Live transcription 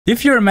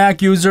If you're a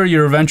Mac user,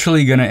 you're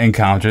eventually gonna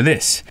encounter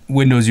this.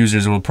 Windows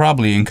users will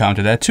probably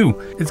encounter that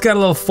too. It's got a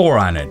little 4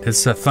 on it.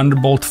 It's a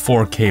Thunderbolt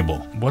 4 cable.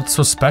 What's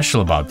so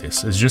special about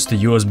this? It's just a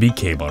USB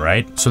cable,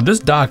 right? So this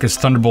dock is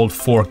Thunderbolt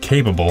 4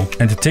 capable,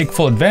 and to take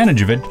full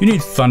advantage of it, you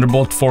need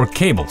Thunderbolt 4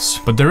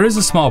 cables. But there is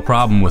a small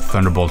problem with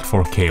Thunderbolt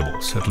 4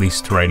 cables, at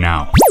least right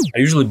now. I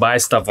usually buy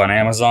stuff on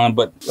Amazon,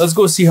 but let's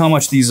go see how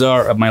much these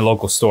are at my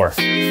local store.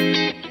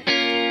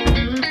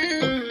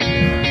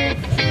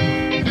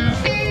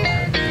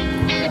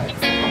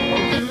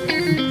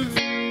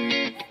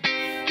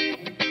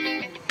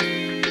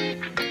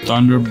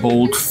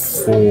 Thunderbolt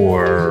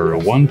 4,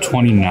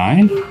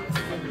 129?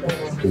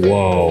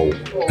 Whoa.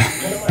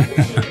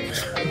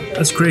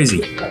 That's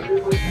crazy.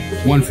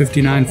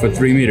 159 for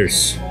 3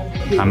 meters.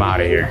 I'm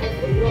out of here.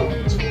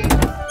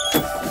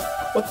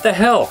 What the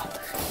hell?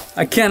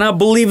 I cannot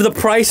believe the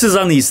prices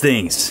on these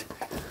things.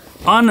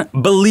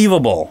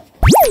 Unbelievable.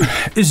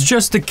 It's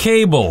just a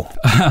cable.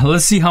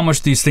 Let's see how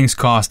much these things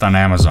cost on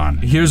Amazon.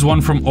 Here's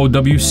one from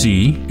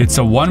OWC. It's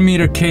a 1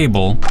 meter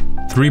cable.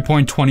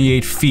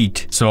 3.28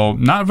 feet, so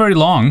not very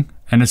long,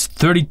 and it's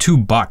 32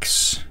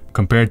 bucks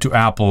compared to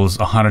Apple's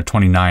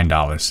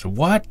 $129.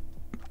 What?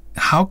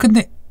 How could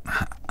they?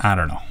 I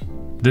don't know.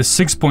 This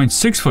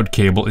 6.6 foot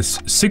cable is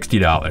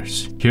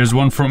 $60. Here's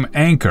one from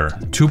Anchor,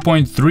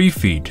 2.3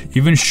 feet,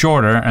 even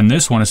shorter, and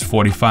this one is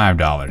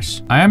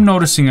 $45. I am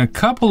noticing a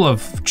couple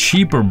of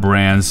cheaper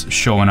brands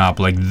showing up,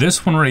 like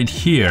this one right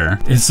here.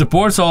 It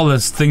supports all the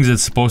things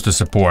it's supposed to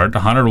support: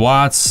 100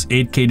 watts,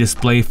 8K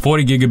display,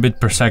 40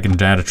 gigabit per second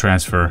data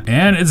transfer,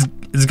 and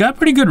it's got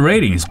pretty good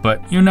ratings, but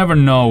you never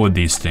know with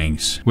these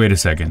things. Wait a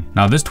second.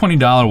 Now this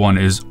 $20 one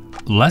is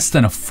less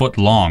than a foot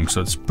long,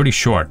 so it's pretty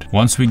short.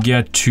 Once we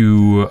get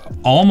to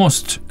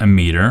almost a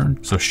meter,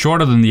 so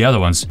shorter than the other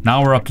ones,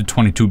 now we're up to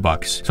 22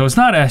 bucks. So it's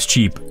not as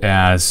cheap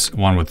as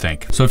one would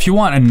think. So if you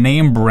want a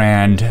name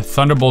brand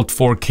Thunderbolt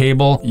 4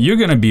 cable, you're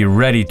gonna be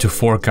ready to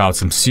fork out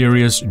some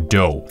serious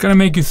dough. Gonna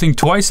make you think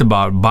twice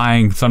about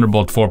buying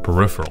Thunderbolt 4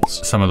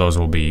 peripherals. Some of those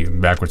will be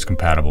backwards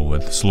compatible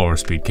with slower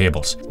speed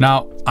cables.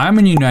 Now, I'm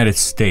in the United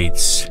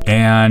States,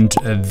 and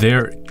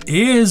there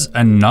is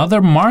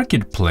another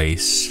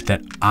marketplace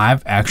that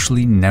I've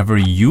actually never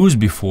used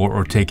before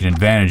or taken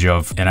advantage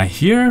of, and I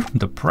hear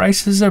the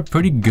prices are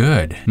pretty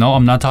good. No,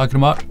 I'm not talking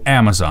about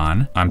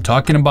Amazon. I'm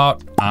talking about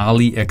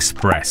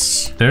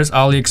AliExpress. There's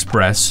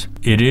AliExpress.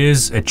 It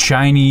is a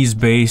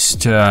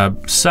Chinese-based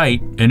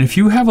site, and if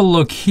you have a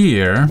look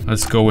here,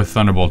 let's go with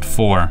Thunderbolt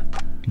 4.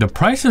 The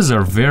prices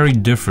are very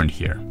different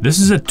here. This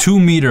is a 2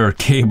 meter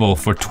cable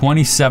for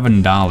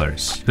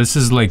 $27. This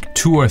is like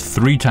 2 or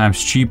 3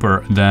 times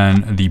cheaper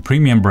than the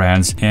premium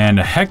brands, and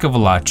a heck of a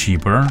lot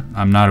cheaper.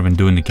 I'm not even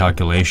doing the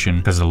calculation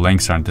because the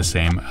lengths aren't the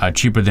same.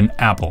 Cheaper than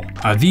Apple.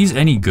 Are these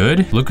any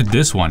good? Look at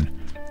this one.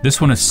 This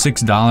one is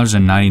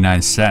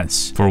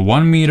 $6.99. For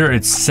 1 meter,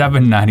 it's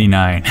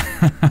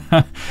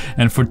 $7.99.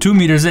 And for 2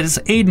 meters, it's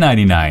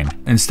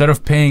 $8.99. Instead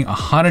of paying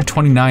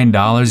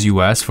 $129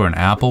 US for an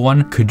Apple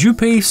one, could you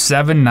pay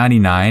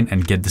 $7.99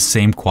 and get the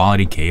same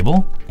quality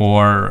cable?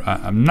 Or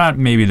not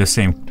maybe the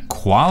same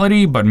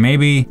quality, but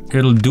maybe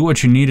it'll do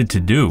what you need it to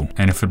do.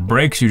 And if it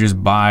breaks, you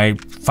just buy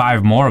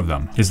 5 more of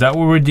them. Is that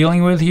what we're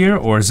dealing with here?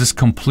 Or is this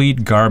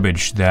complete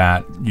garbage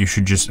that you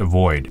should just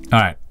avoid? All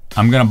right.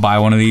 I'm gonna buy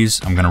one of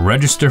these. I'm gonna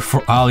register for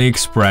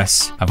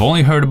AliExpress. I've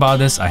only heard about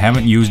this. I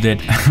haven't used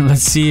it.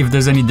 Let's see if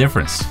there's any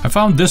difference. I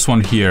found this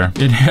one here.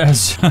 It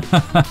has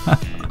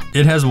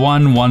it has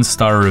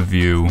 1-star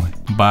review,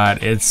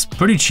 but it's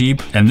pretty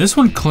cheap. And this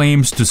one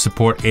claims to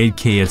support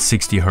 8K at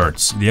 60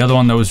 Hertz. The other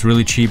one that was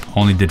really cheap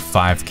only did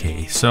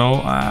 5K.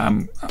 So I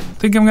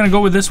think I'm gonna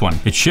go with this one.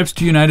 It ships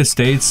to United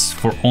States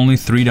for only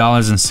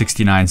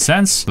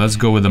 $3.69. Let's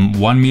go with the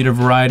 1 meter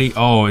variety.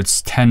 Oh,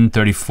 it's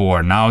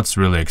 $10.34. Now it's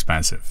really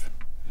expensive.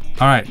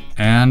 All right,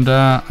 and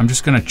I'm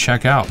just gonna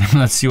check out.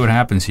 Let's see what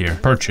happens here.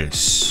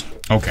 Purchase.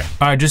 Okay.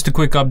 All right, just a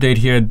quick update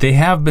here. They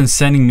have been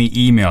sending me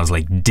emails,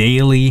 like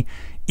daily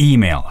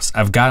emails.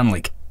 I've gotten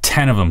like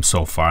 10 of them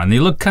so far, and they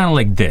look kind of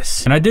like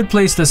this. And I did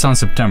place this on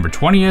September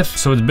 20th,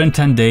 so it's been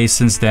 10 days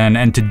since then,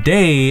 and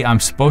today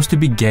I'm supposed to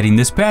be getting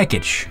this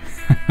package.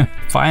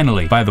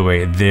 Finally. By the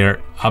way,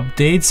 their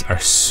updates are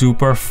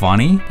super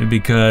funny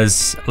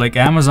because like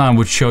Amazon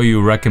would show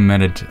you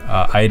recommended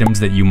items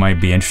that you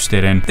might be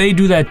interested in. They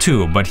do that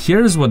too, but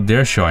here's what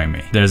they're showing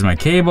me. There's my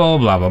cable,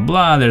 blah, blah,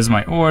 blah. There's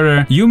my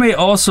order. You may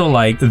also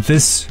like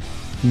this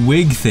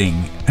wig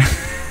thing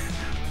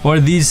or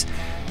these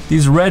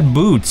red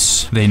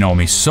boots. They know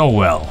me so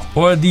well.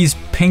 Or these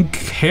pink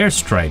hair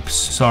stripes.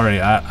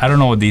 Sorry, I don't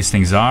know what these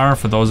things are,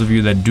 for those of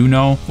you that do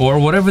know. Or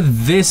whatever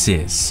this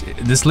is.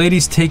 This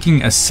lady's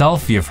taking a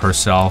selfie of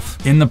herself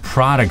in the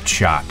product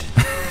shot.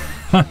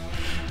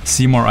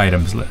 See more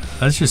items.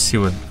 Let's just see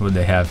what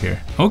they have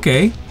here.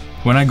 Okay.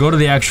 When I go to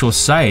the actual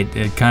site,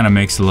 it kind of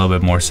makes a little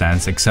bit more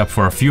sense, except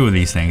for a few of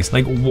these things.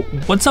 Like,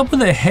 what's up with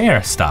the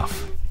hair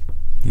stuff?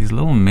 These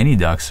little mini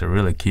ducks are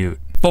really cute.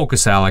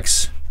 Focus,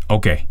 Alex.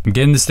 Okay, I'm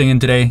getting this thing in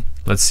today.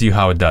 Let's see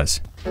how it does.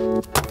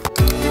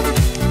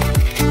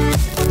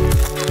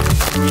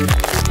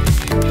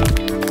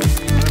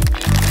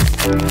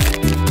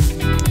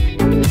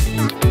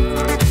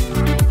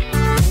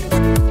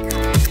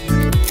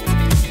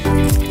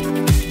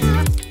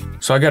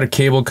 So I got a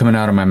cable coming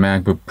out of my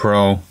MacBook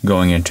Pro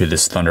going into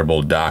this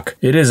Thunderbolt dock.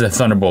 It is a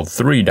Thunderbolt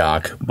 3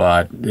 dock,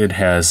 but it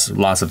has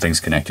lots of things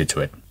connected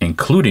to it,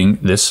 including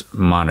this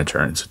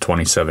monitor. It's a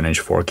 27-inch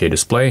 4K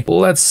display.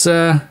 Let's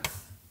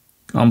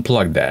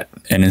unplug that.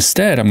 And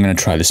instead, I'm gonna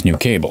try this new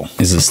cable.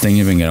 Is this thing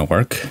even gonna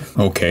work?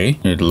 Okay,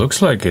 it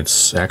looks like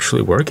it's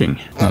actually working.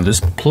 Now this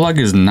plug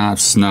is not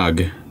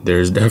snug.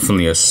 There's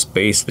definitely a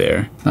space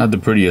there. Not the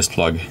prettiest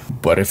plug,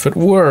 but if it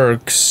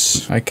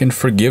works, I can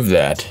forgive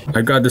that.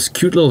 I got this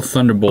cute little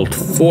Thunderbolt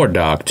 4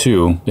 dock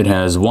too. It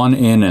has 1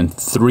 in and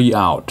 3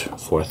 out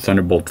for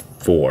Thunderbolt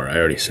 4. I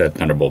already said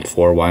Thunderbolt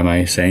 4. Why am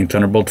I saying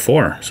Thunderbolt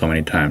 4 so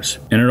many times?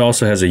 And it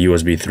also has a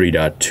USB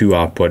 3.2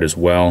 output as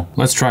well.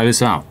 Let's try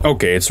this out.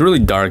 Okay, it's really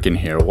dark in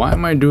here. Why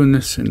am I doing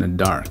this in the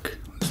dark?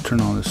 Let's turn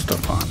all this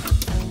stuff on.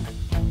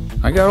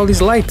 I got all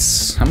these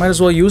lights. I might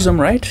as well use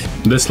them, right?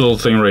 This little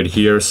thing right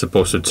here is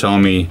supposed to tell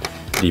me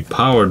the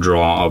power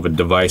draw of a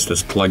device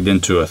that's plugged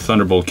into a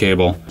Thunderbolt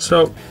cable.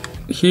 So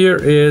here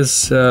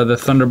is the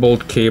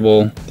Thunderbolt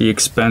cable, the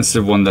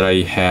expensive one that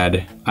I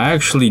had. I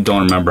actually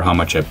don't remember how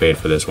much I paid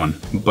for this one,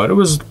 but it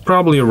was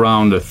probably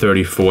around the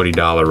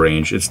 $30–40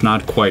 range. It's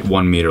not quite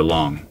 1 meter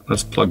long.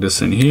 Let's plug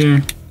this in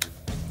here.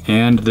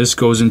 And this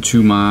goes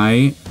into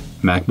my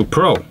MacBook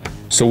Pro.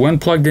 So when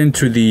plugged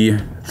into the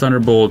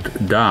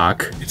Thunderbolt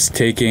dock, it's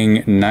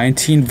taking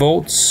 19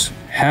 volts,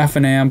 half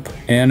an amp,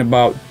 and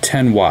about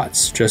 10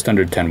 watts, just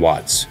under 10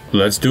 watts.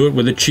 Let's do it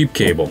with a cheap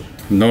cable.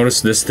 Notice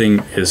this thing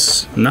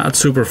is not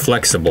super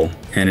flexible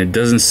and it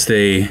doesn't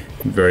stay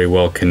very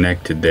well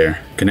connected there.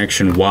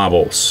 Connection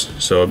wobbles,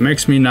 so it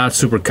makes me not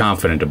super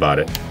confident about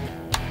it.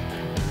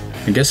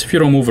 I guess if you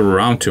don't move it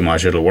around too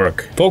much, it'll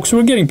work. Folks,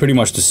 we're getting pretty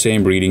much the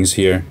same readings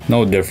here.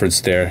 No difference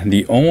there.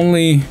 The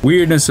only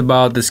weirdness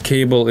about this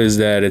cable is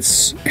that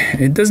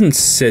it doesn't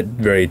sit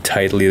very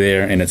tightly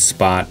there in its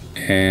spot,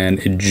 and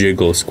it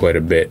jiggles quite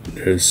a bit.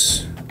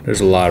 There's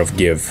a lot of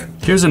give.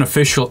 Here's an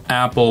official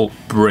Apple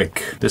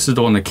brick. This is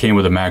the one that came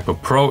with the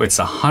MacBook Pro. It's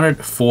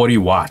 140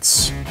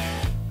 watts.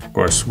 Of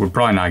course, we're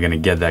probably not gonna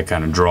get that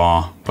kind of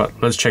draw, but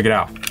let's check it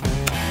out.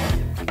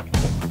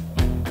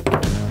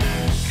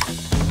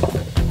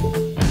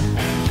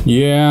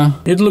 Yeah,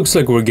 it looks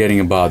like we're getting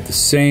about the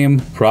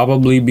same,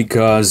 probably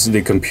because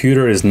the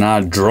computer is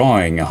not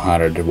drawing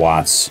 100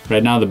 watts.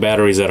 Right now the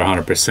battery's at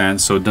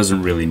 100%, so it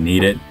doesn't really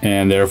need it,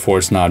 and therefore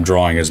it's not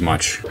drawing as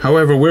much.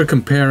 However, we're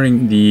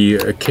comparing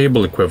the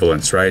cable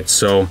equivalents, right?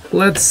 So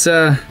let's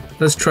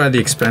try the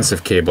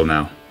expensive cable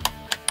now.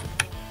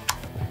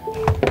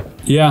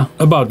 Yeah,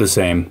 about the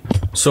same.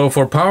 So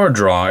for power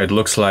draw, it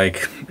looks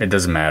like it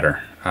doesn't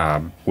matter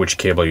which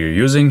cable you're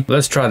using.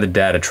 Let's try the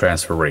data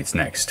transfer rates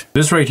next.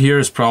 This right here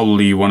is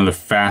probably one of the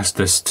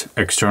fastest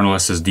external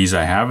SSDs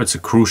I have. It's a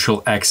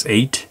Crucial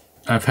X8.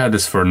 I've had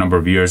this for a number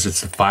of years.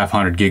 It's a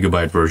 500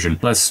 gigabyte version.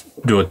 Let's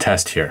do a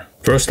test here.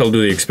 First, I'll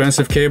do the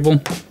expensive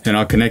cable, and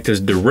I'll connect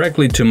this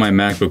directly to my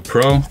MacBook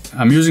Pro.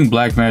 I'm using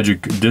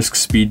Blackmagic Disk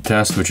Speed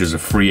Test, which is a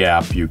free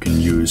app you can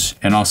use,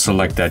 and I'll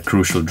select that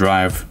Crucial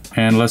drive,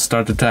 and let's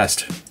start the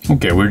test.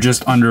 Okay, we're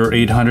just under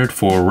 800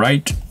 for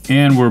write,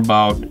 and we're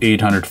about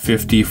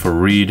 850 for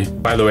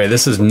read. By the way,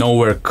 this is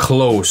nowhere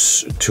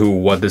close to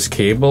what this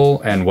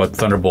cable and what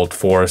Thunderbolt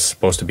 4 is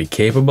supposed to be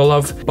capable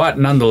of, but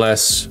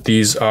nonetheless,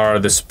 these are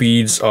the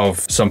speeds of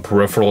some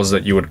peripherals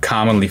that you would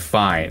commonly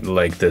find,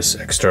 like this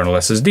external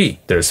SSD.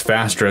 There's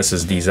faster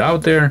SSDs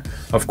out there.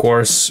 Of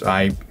course,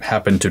 I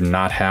happen to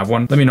not have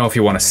one. Let me know if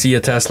you want to see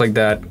a test like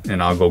that,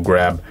 and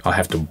I'll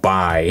have to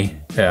buy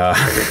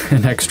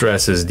an extra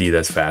SSD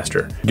that's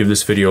faster. Give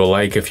this video a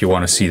like if you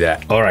want to see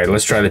that. All right,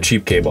 let's try the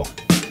cheap cable.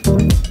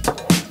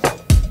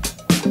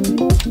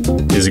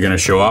 Is it gonna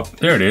show up?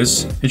 There it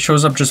is. It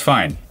shows up just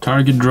fine.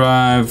 Target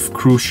drive,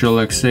 Crucial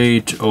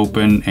X8,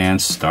 open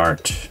and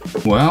start.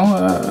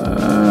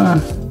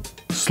 Well,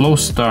 slow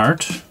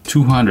start,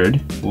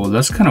 200. Well,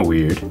 that's kind of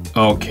weird.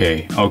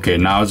 Okay,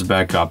 now it's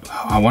back up.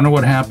 I wonder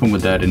what happened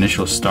with that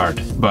initial start.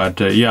 But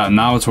yeah,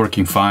 now it's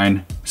working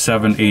fine.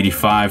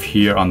 785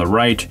 here on the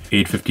write,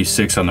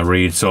 856 on the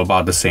read, so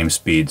about the same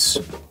speeds.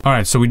 All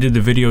right, so we did the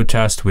video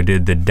test, we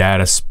did the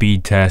data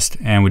speed test,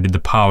 and we did the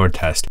power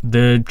test.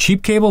 The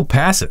cheap cable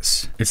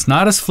passes. It's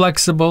not as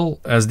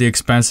flexible as the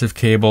expensive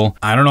cable.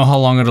 I don't know how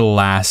long it'll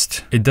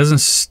last. It doesn't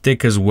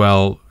stick as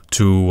well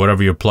to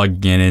whatever you're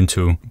plugging it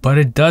into, but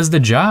it does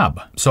the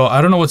job. So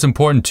I don't know what's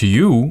important to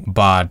you,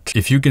 but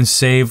if you can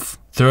save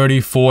 $30,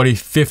 $40,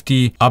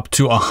 $50, up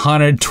to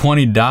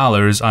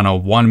 $120 on a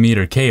 1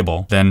 meter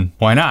cable, then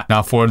why not?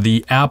 Now for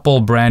the Apple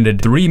branded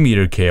 3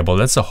 meter cable,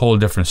 that's a whole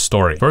different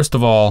story. First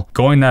of all,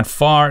 going that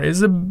far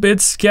is a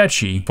bit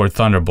sketchy for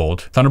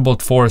Thunderbolt.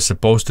 Thunderbolt 4 is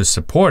supposed to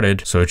support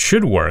it, so it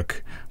should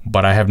work,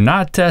 but I have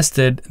not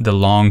tested the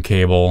long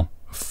cable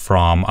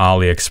from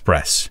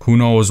AliExpress. Who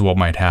knows what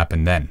might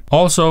happen then.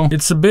 Also,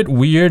 it's a bit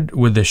weird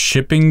with the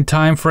shipping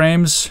time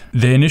frames.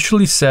 They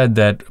initially said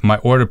that my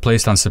order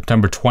placed on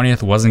September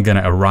 20th wasn't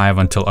gonna arrive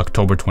until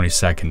October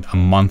 22nd, a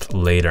month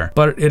later.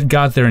 But it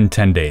got there in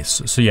 10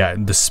 days. So yeah,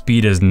 the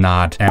speed is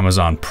not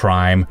Amazon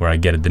Prime, where I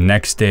get it the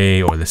next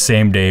day or the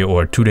same day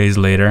or 2 days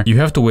later. You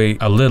have to wait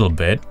a little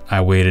bit.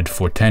 I waited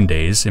for 10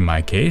 days in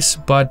my case,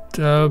 but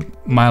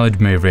mileage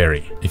may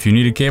vary. If you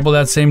need a cable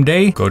that same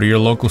day, go to your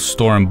local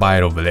store and buy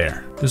it over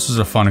there. This is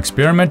a fun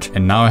experiment,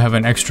 and now I have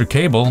an extra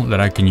cable that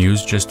I can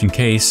use just in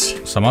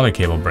case some other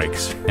cable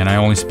breaks. And I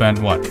only spent,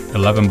 what,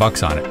 11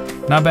 bucks on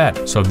it. Not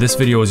bad. So if this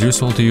video was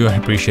useful to you, I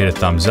appreciate a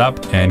thumbs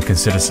up and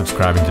consider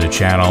subscribing to the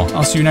channel.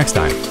 I'll see you next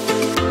time.